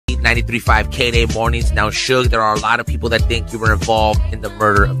93.5 KNA Mornings. Now, Suge, there are a lot of people that think you were involved in the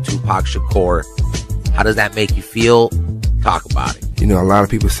murder of Tupac Shakur. How does that make you feel? Talk about it. You know, a lot of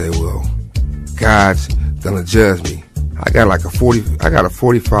people say, well, God's gonna judge me. I got a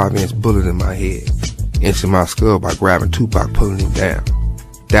 45-inch bullet in my head, into my skull by grabbing Tupac, pulling him down.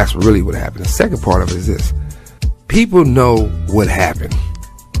 That's really what happened. The second part of it is this. People know what happened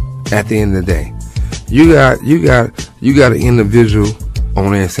at the end of the day. You got an individual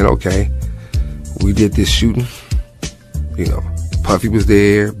on there saying, okay, we did this shooting. You know, Puffy was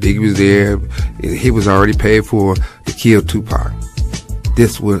there, Biggie was there. He was already paid for to kill Tupac.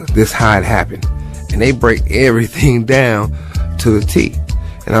 This how it happened. And they break everything down to the T.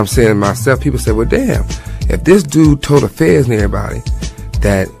 And I'm saying to myself, people say, well, damn, if this dude told the feds and everybody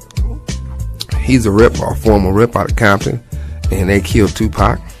that he's a rip or a former rip out of Compton and they killed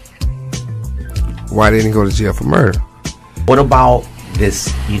Tupac, why didn't he go to jail for murder? What about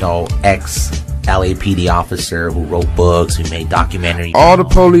this, you know, ex-LAPD officer who wrote books, who made documentaries? All the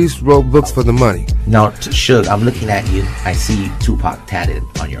police wrote books for the money. Now, Suge, I'm looking at you. I see Tupac tatted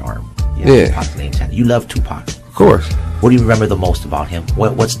on your arm. Yeah. Tupac's name tatted. You love Tupac. Of course. What do you remember the most about him?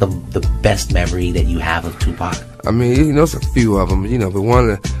 What's the best memory that you have of Tupac? I mean, you know, it's a few of them, you know, but one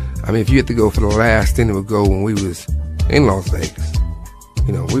of the, I mean, if you had to go for the last thing, it would go when we was in Las Vegas.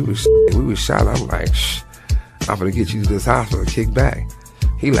 You know, we was shot. I'm like, shh, I'm gonna get you to this hospital, kick back.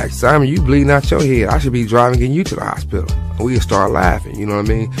 He like, Simon, you bleeding out your head. I should be driving, getting you to the hospital. And we would start laughing, you know what I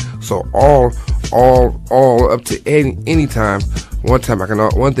mean? So all up to any time, one thing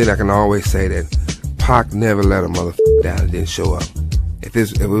I can always say that Pac never let a motherfucker down and didn't show up. If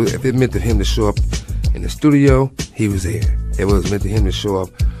it meant to him to show up in the studio, he was there. If it was meant to him to show up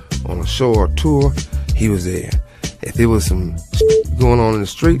on a show or tour, he was there. If it was some going on in the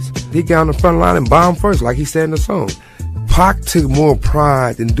streets, he got on the front line and bombed first, like he said in the song. Pac took more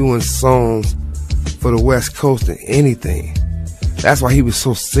pride in doing songs for the West Coast than anything. That's why he was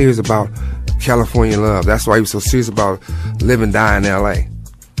so serious about California love. That's why he was so serious about live and die in L.A.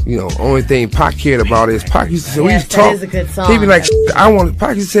 You know, only thing Pac cared about is Pac used to say, we used to talk. That is a good song. He'd be like,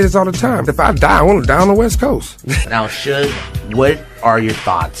 Pac used to say this all the time. If I die, I want to die on the West Coast. Now, Suge, what are your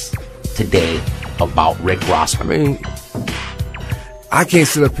thoughts today about Rick Ross? I mean, I can't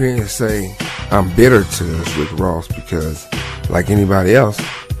sit up here and say I'm bitter to Rick Ross because, like anybody else,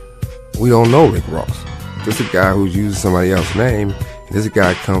 we don't know Rick Ross. This is a guy who's using somebody else's name. And this is a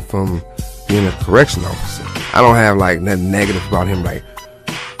guy come from being a correction officer. I don't have like nothing negative about him, like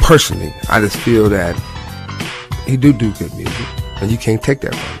personally. I just feel that he do good music, and you can't take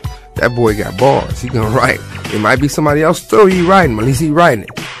that from him. That boy got bars. He gonna write. It might be somebody else still he writing, but at least he writing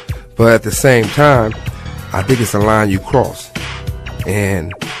it. But at the same time, I think it's a line you cross.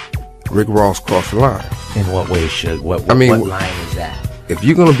 And Rick Ross crossed the line. In what way, Suge? What line is that? If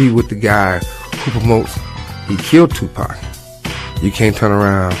you're going to be with the guy who promotes he killed Tupac, you can't turn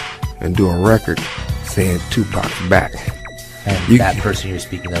around and do a record saying Tupac's back. And that person you're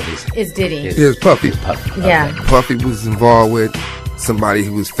speaking of is Diddy. Is Puffy. Yeah. Okay. Puffy was involved with somebody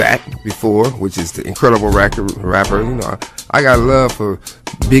who was fat before, which is the incredible rapper. You know, I got love for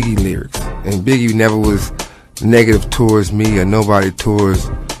Biggie lyrics, and Biggie never was negative towards me or nobody towards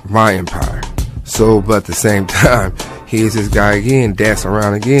my empire. So, but at the same time, here's this guy again, dancing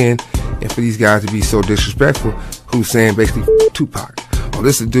around again, and for these guys to be so disrespectful, who's saying basically Tupac. Oh,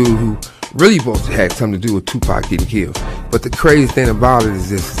 this is a dude who really supposed to have something to do with Tupac getting killed. But the crazy thing about it is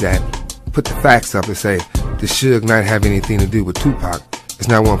this, is that put the facts up and say, does Suge not have anything to do with Tupac? It's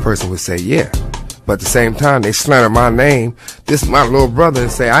not one person would say, yeah. But at the same time, they slander my name, this is my little brother,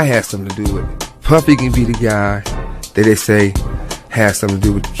 and say I had something to do with it. Puffy can be the guy that they say has something to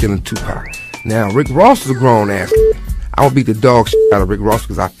do with killing Tupac. Now, Rick Ross is a grown ass. I will beat the dog shit out of Rick Ross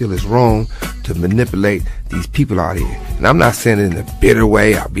because I feel it's wrong to manipulate these people out here. And I'm not saying it in a bitter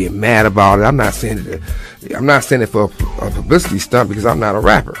way. I'm being mad about it. I'm not saying it for a publicity stunt because I'm not a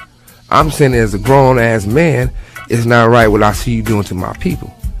rapper. I'm saying it as a grown ass man, it's not right what I see you doing to my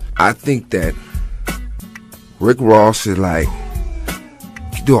people. I think that Rick Ross is like,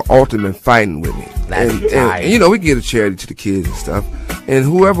 do an ultimate fighting with me. And you know, we give a charity to the kids and stuff. And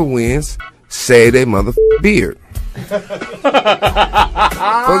whoever wins, say they mother beard. For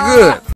good.